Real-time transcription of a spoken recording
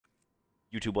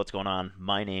YouTube, what's going on?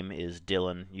 My name is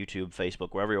Dylan, YouTube,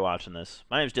 Facebook, wherever you're watching this.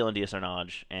 My name is Dylan DSR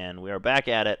Knowledge, and we are back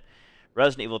at it.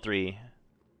 Resident Evil 3,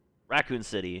 Raccoon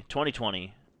City,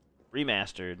 2020,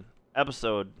 remastered,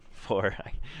 episode 4.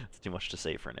 It's too much to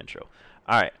say for an intro.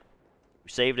 Alright, we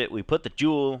saved it. We put the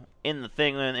jewel in the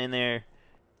thing in there,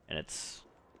 and it's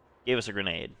gave us a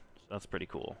grenade. So that's pretty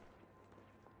cool.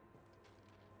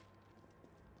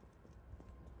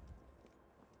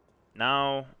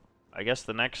 Now, I guess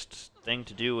the next thing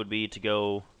to do would be to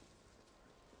go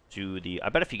to the... I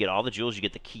bet if you get all the jewels, you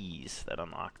get the keys that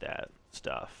unlock that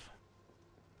stuff.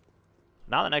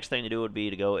 Now the next thing to do would be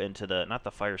to go into the... not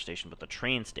the fire station, but the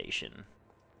train station.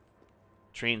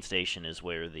 Train station is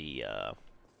where the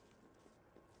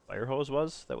fire hose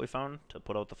was that we found to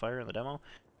put out the fire in the demo.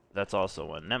 That's also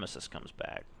when Nemesis comes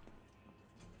back.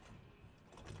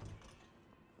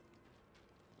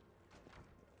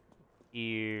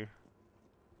 Here...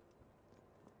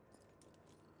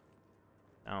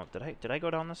 Now, did I go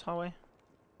down this hallway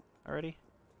already?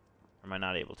 Or am I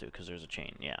not able to because there's a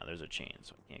chain? Yeah, there's a chain,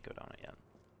 so I can't go down it yet.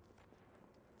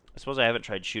 I suppose I haven't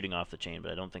tried shooting off the chain, but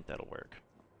I don't think that'll work.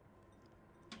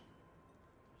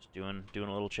 Just doing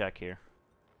a little check here.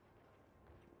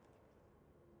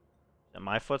 Is that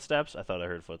my footsteps? I thought I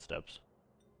heard footsteps.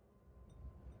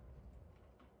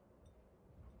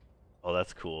 Oh,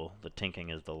 that's cool. The tinking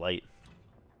is the light.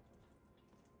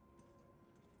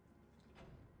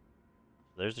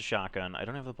 There's the shotgun. I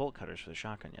don't have the bolt cutters for the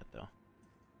shotgun yet, though.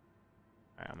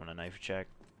 Alright, I'm gonna knife check.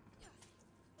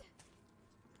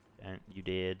 And you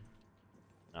did.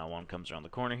 Now one comes around the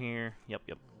corner here. Yep.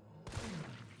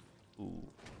 Ooh.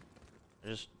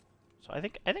 So I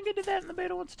think I did that in the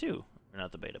beta once too. Or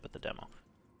not the beta, but the demo.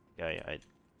 Okay, I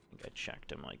think I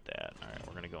checked him like that. Alright,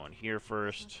 we're gonna go in here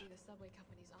first.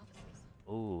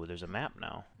 Ooh, there's a map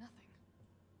now. Nothing.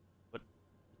 What?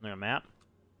 Isn't there a map?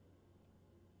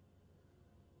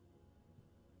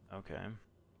 Okay.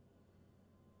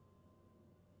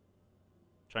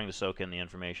 Trying to soak in the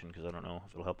information because I don't know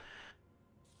if it'll help.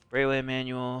 Railway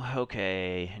manual.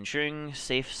 Okay. Ensuring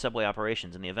safe subway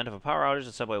operations. In the event of a power outage,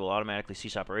 the subway will automatically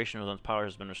cease operation once power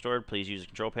has been restored. Please use the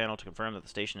control panel to confirm that the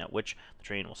station at which the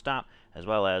train will stop, as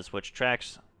well as which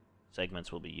tracks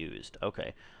segments will be used.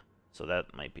 Okay. So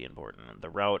that might be important. The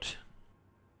route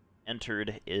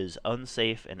entered is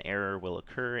unsafe, an error will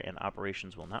occur, and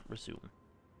operations will not resume.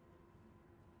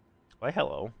 Why,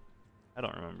 hello. I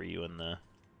don't remember you in the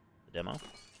demo.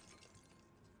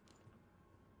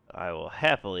 I will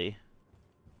happily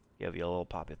give you a little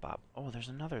poppy pop. Oh, there's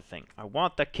another thing. I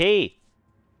want the key!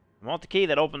 I want the key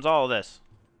that opens all of this.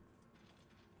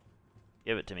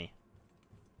 Give it to me.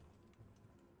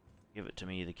 Give it to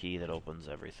me, the key that opens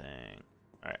everything.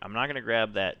 Alright, I'm not going to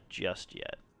grab that just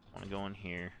yet. I want to go in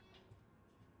here.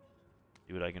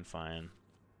 See what I can find.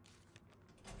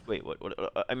 Wait, what?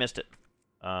 I missed it.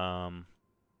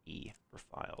 E for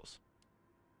files.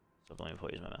 So let me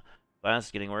use my mouth. Violence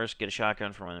is getting worse. Get a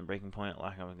shotgun from within breaking point.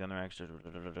 Lock up a gun rack.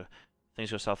 Things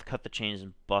go south. Cut the chains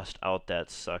and bust out that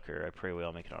sucker. I pray we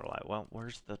all make it out alive. Well,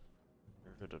 where's the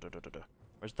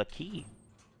key?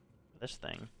 This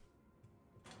thing.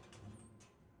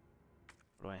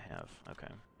 What do I have? Okay,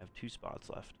 I have 2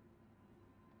 spots left.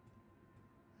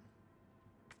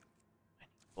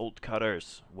 Bolt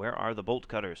cutters. Where are the bolt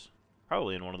cutters?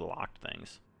 Probably in one of the locked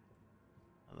things.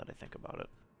 Now that I think about it.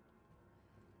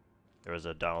 There was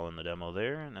a doll in the demo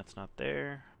there, and that's not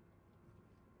there.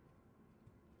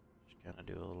 Just kind of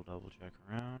do a little double check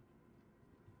around.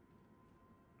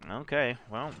 Okay,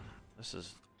 well, this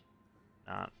is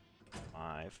not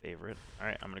my favorite.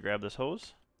 Alright, I'm going to grab this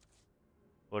hose.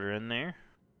 Put her in there.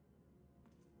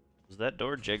 Is that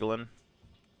door jiggling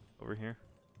over here?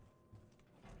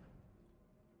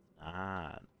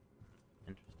 Ah,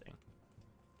 interesting.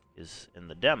 Is in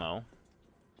the demo,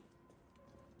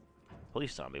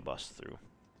 police zombie busts through.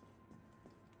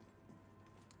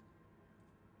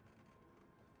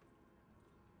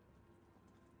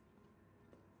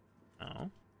 Oh.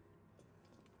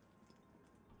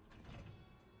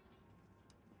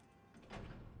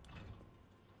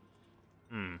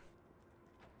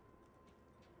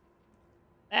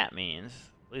 That means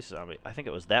police zombie. I think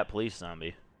it was that police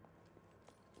zombie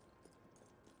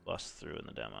bust through in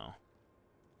the demo.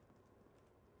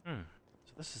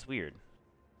 So this is weird.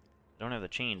 I don't have the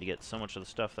chain to get so much of the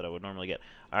stuff that I would normally get.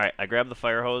 Alright, I grabbed the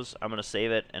fire hose. I'm going to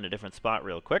save it in a different spot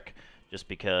real quick. Just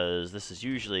because this is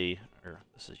usually...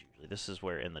 This is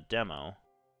where in the demo...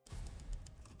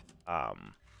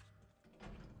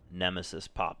 Nemesis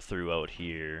popped through out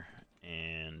here.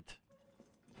 And...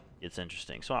 it's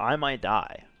interesting. So I might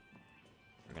die.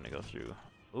 We're going to go through...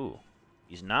 Ooh.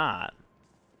 He's not.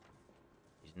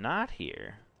 He's not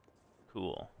here.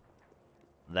 Cool.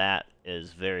 That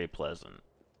is very pleasant.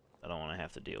 I don't want to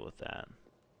have to deal with that.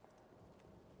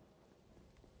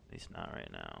 At least not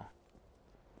right now.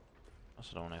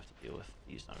 Also don't want to have to deal with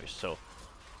these zombies. So,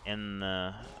 in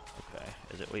the... Okay.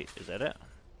 Is it... Wait, is that it?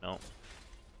 Nope.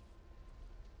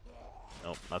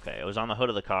 Nope. Okay, it was on the hood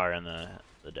of the car in the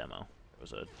demo. It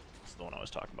was it's the one I was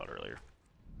talking about earlier.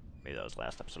 Maybe that was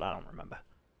last episode. I don't remember.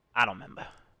 I don't remember.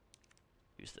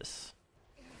 Use this.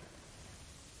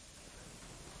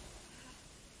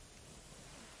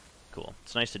 Cool.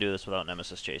 It's nice to do this without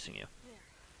Nemesis chasing you.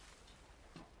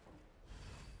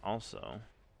 Also,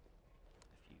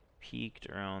 if you peeked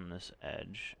around this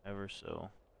edge ever so...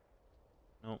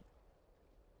 Nope.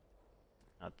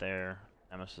 Not there.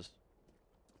 Nemesis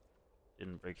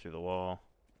didn't break through the wall.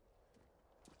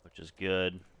 Which is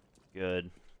good. Good.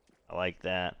 I like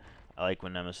that. I like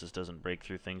when Nemesis doesn't break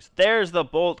through things. There's the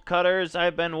bolt cutters!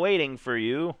 I've been waiting for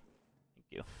you! Thank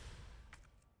you.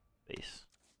 Base.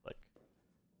 Click.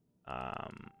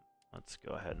 Let's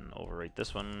go ahead and overwrite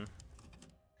this one.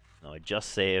 No, I just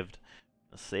saved.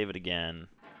 Let's save it again.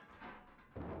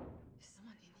 Is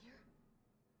someone in here?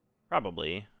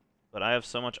 Probably. But I have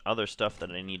so much other stuff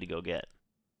that I need to go get.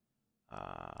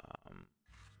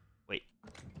 Wait.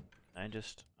 I'm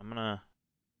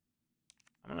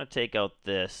gonna take out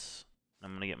this.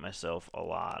 I'm gonna get myself a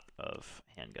lot of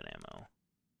handgun ammo.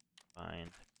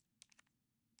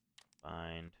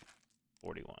 Find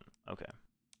 41. Okay.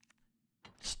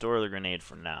 Store the grenade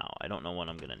for now. I don't know when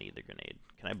I'm gonna need the grenade.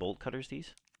 Can I bolt cutters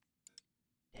these?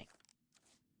 Dang.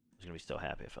 I was gonna be so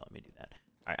happy if I let me do that.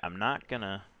 Alright, I'm not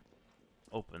gonna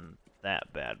open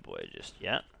that bad boy just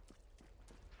yet.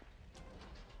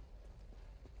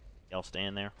 Y'all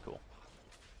staying there? Cool.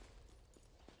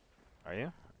 Are you?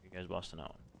 Are you guys busting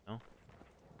out? No?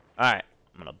 Alright,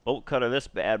 I'm gonna bolt cutter this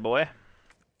bad boy.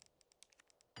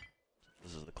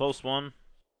 This is the close one.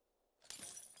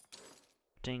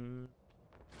 Ding.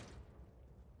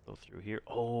 Go through here.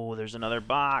 Oh, there's another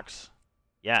box.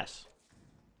 Yes.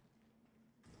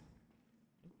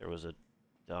 I think there was a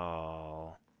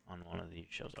doll on one of these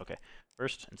shelves. Okay.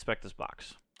 First, inspect this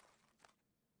box.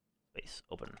 Space.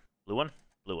 Open. Blue one?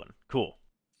 Blue one. Cool.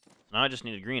 So now I just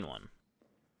need a green one.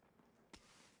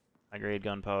 High grade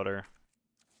gunpowder.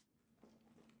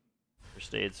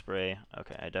 First aid spray.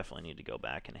 Okay, I definitely need to go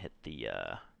back and hit the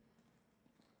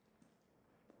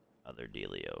other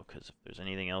dealio, because if there's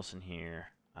anything else in here,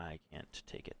 I can't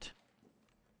take it.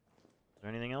 Is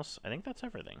there anything else? I think that's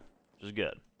everything, which is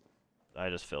good. I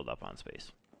just filled up on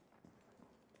space.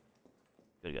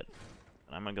 Good, good.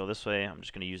 And I'm gonna go this way. I'm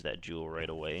just gonna use that jewel right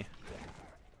away.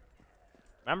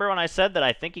 Remember when I said that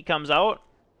I think he comes out?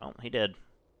 Oh, he did.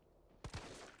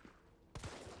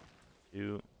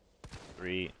 2,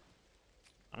 3.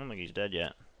 I don't think he's dead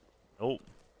yet. Nope.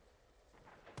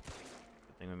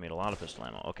 Good thing we made a lot of pistol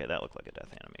ammo. Okay, that looked like a death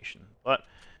animation. But,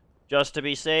 just to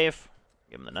be safe,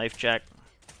 give him the knife check.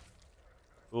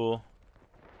 Cool.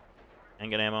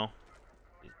 Handgun ammo.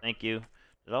 Thank you. Did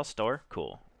it all store?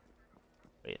 Cool.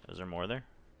 Wait, is there more there?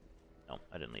 No,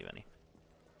 I didn't leave any.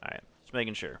 Alright, just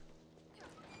making sure.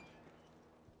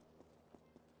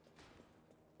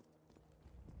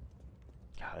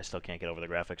 God, I still can't get over the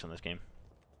graphics on this game.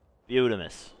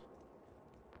 Beautimous.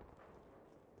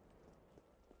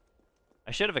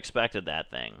 I should have expected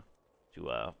that thing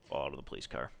to fall out of the police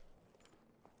car.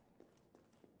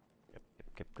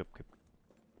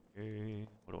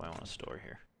 What do I want to store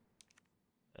here?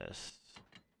 This.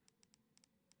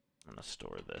 I'm going to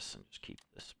store this and just keep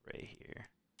this spray here.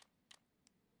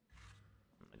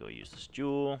 I'm going to go use this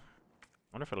jewel.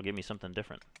 I wonder if it'll give me something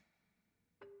different.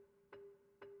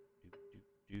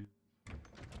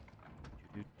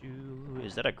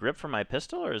 Is that a grip for my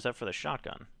pistol, or is that for the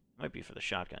shotgun? Might be for the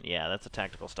shotgun. Yeah, that's a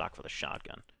tactical stock for the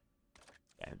shotgun.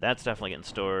 Okay, that's definitely getting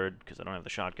stored, because I don't have the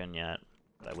shotgun yet,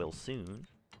 but I will soon.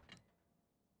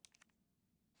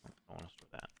 I want to store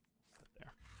that. Put it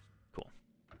there. Cool.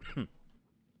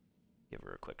 Give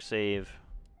her a quick save.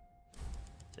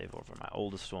 Save over my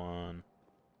oldest one.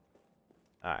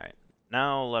 Alright,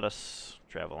 now let us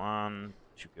travel on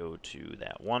to go to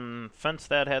that one fence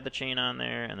that had the chain on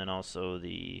there, and then also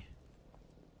the...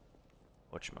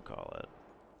 whatchamacallit.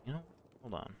 You know,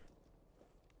 hold on.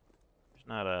 There's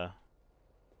not a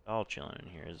doll chilling in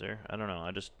here, is there? I don't know, I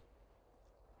just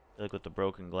feel like with the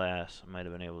broken glass, I might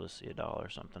have been able to see a doll or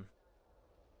something.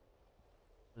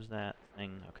 What is that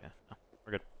thing? Okay, no,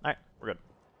 we're good. Alright, we're good.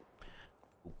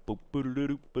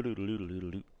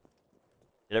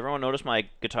 Did everyone notice my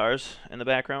guitars in the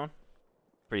background?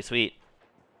 Pretty sweet.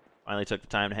 Finally took the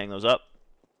time to hang those up.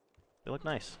 They look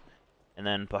nice. And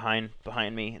then behind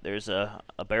me, there's a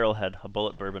barrel head, a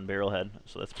bullet bourbon barrel head.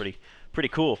 So that's pretty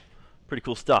cool. Pretty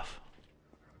cool stuff.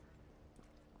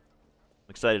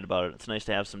 I'm excited about it. It's nice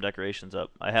to have some decorations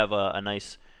up. I have a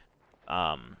nice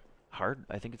hard.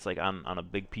 I think it's like on a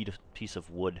big piece of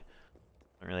wood.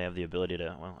 I don't really have the ability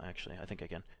to. Well, actually, I think I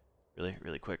can.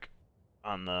 Really quick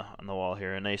on the wall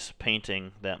here. A nice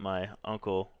painting that my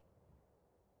uncle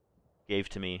gave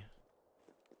to me.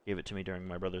 Gave it to me during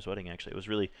my brother's wedding. Actually, it was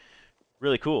really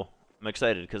cool. I'm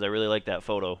excited because I really like that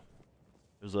photo.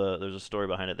 There's a story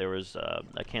behind it. There was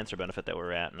a cancer benefit that we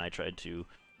were at, and I tried to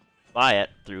buy it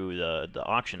through the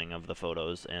auctioning of the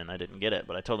photos, and I didn't get it.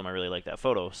 But I told him I really like that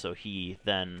photo, so he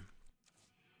then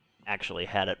actually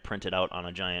had it printed out on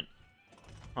a giant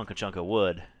hunk of chunk of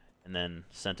wood, and then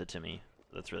sent it to me.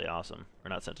 That's really awesome. Or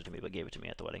not sent it to me, but gave it to me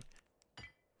at the wedding.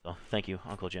 So thank you,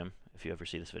 Uncle Jim, if you ever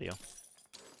see this video.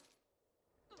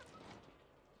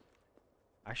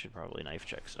 I should probably knife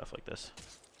check stuff like this.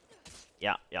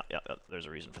 Yeah. There's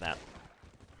a reason for that.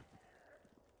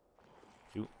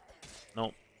 Ooh.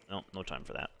 Nope. No time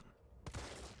for that.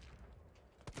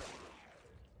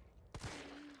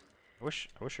 I wish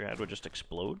your head would just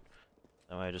explode.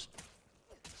 That way I just...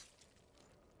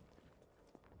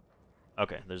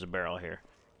 Okay, there's a barrel here.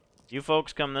 You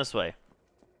folks come this way.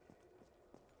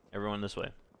 Everyone this way.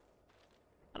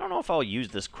 I don't know if I'll use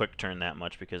this quick turn that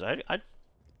much because I'm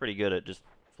pretty good at just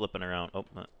flipping around. Oh,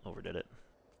 overdid it.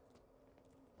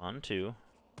 1, 2.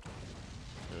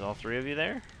 There's all 3 of you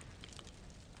there?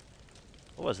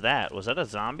 What was that? Was that a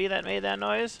zombie that made that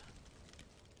noise?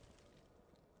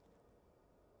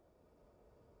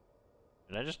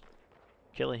 Did I just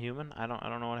kill a human? I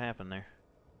don't know what happened there.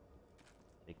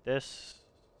 Take this.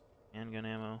 Handgun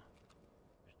ammo.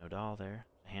 There's no doll there.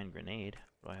 A hand grenade.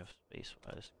 What do I have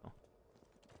space-wise? Oh.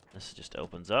 This just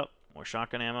opens up. More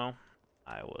shotgun ammo.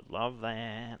 I would love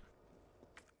that.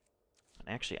 And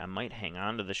actually, I might hang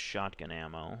on to the shotgun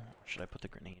ammo. Or should I put the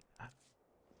grenade?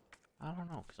 I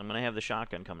don't know, because I'm going to have the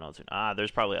shotgun coming out soon. Ah,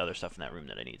 there's probably other stuff in that room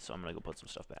that I need, so I'm going to go put some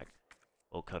stuff back.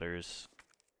 Bolt cutters.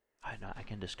 I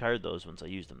can discard those once I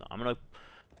use them, though. I'm going to...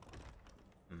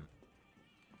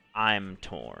 I'm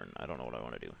torn. I don't know what I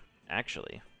want to do.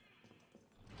 Actually...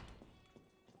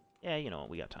 Yeah, you know what?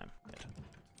 We got time.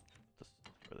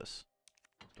 Store this.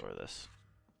 Store this.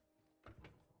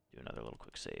 Do another little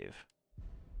quick save.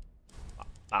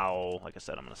 Ow. Like I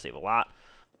said, I'm going to save a lot.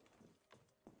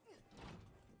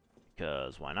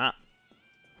 Because why not?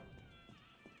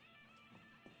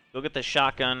 Go get the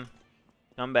shotgun.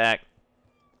 Come back.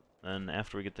 And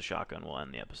after we get the shotgun, we'll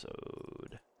end the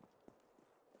episode.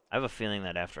 I have a feeling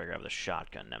that after I grab the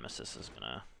shotgun, Nemesis is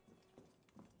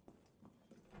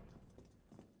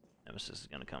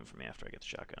gonna come for me after I get the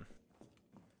shotgun.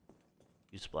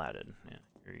 You splatted. Yeah,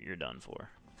 you're done for.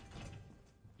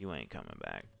 You ain't coming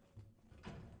back.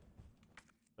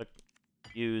 Click.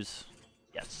 Use.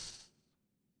 Yes.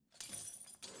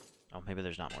 Oh, maybe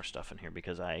there's not more stuff in here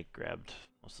because I grabbed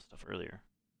most of the stuff earlier.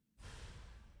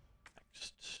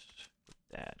 Next.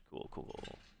 That.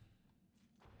 Cool.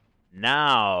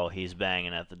 Now he's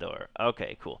banging at the door.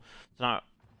 Okay, cool. So now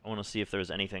I want to see if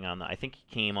there's anything on the... I think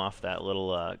he came off that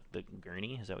little, the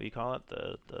gurney. Is that what you call it?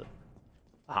 The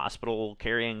hospital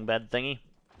carrying bed thingy.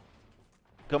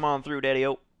 Come on through,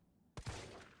 Daddy-o.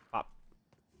 Pop.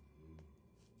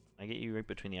 Can I get you right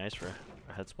between the eyes for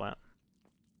a head splat?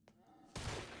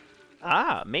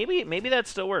 Ah, maybe that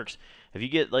still works. If you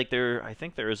get, like, I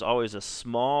think there is always a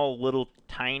small, little,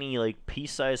 tiny, like,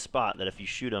 pea-sized spot that if you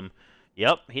shoot him...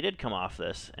 Yep, he did come off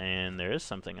this, and there is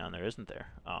something on there, isn't there?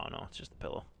 Oh, no, it's just a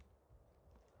pillow.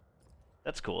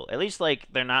 That's cool. At least,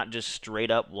 like, they're not just straight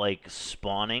up, like,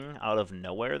 spawning out of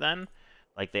nowhere then.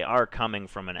 Like, they are coming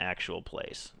from an actual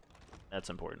place. That's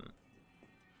important.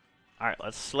 Alright,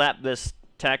 let's slap this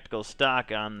tactical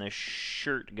stock on the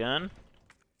shirt gun.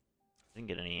 Didn't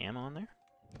get any ammo in there?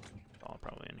 It's all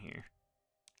probably in here.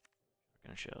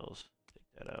 Shotgun shells.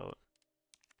 Take that out.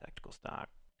 Tactical stock.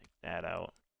 Take that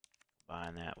out.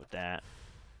 Combine that with that.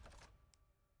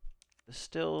 This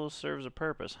still serves a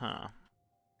purpose, huh?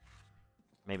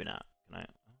 Maybe not. Can I?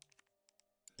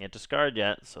 Can't discard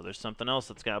yet, so there's something else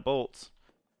that's got bolts.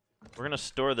 We're going to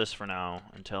store this for now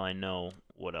until I know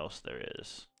what else there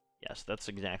is. Yes, that's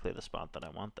exactly the spot that I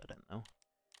want that in, though.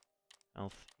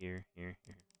 Health, here.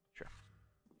 Sure.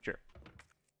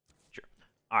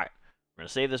 Alright, we're going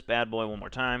to save this bad boy one more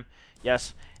time.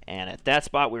 Yes, and at that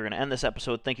spot, we're going to end this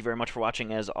episode. Thank you very much for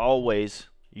watching. As always,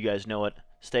 you guys know it.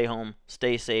 Stay home,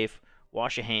 stay safe,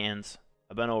 wash your hands.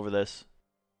 I've been over this.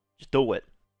 Just do it.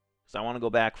 Because I want to go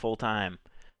back full-time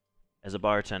as a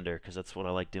bartender, because that's what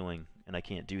I like doing. And I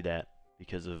can't do that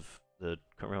because of the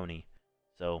corona.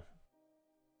 So,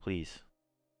 Please.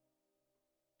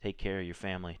 Take care of your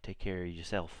family. Take care of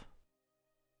yourself.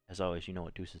 As always, you know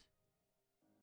what, deuces.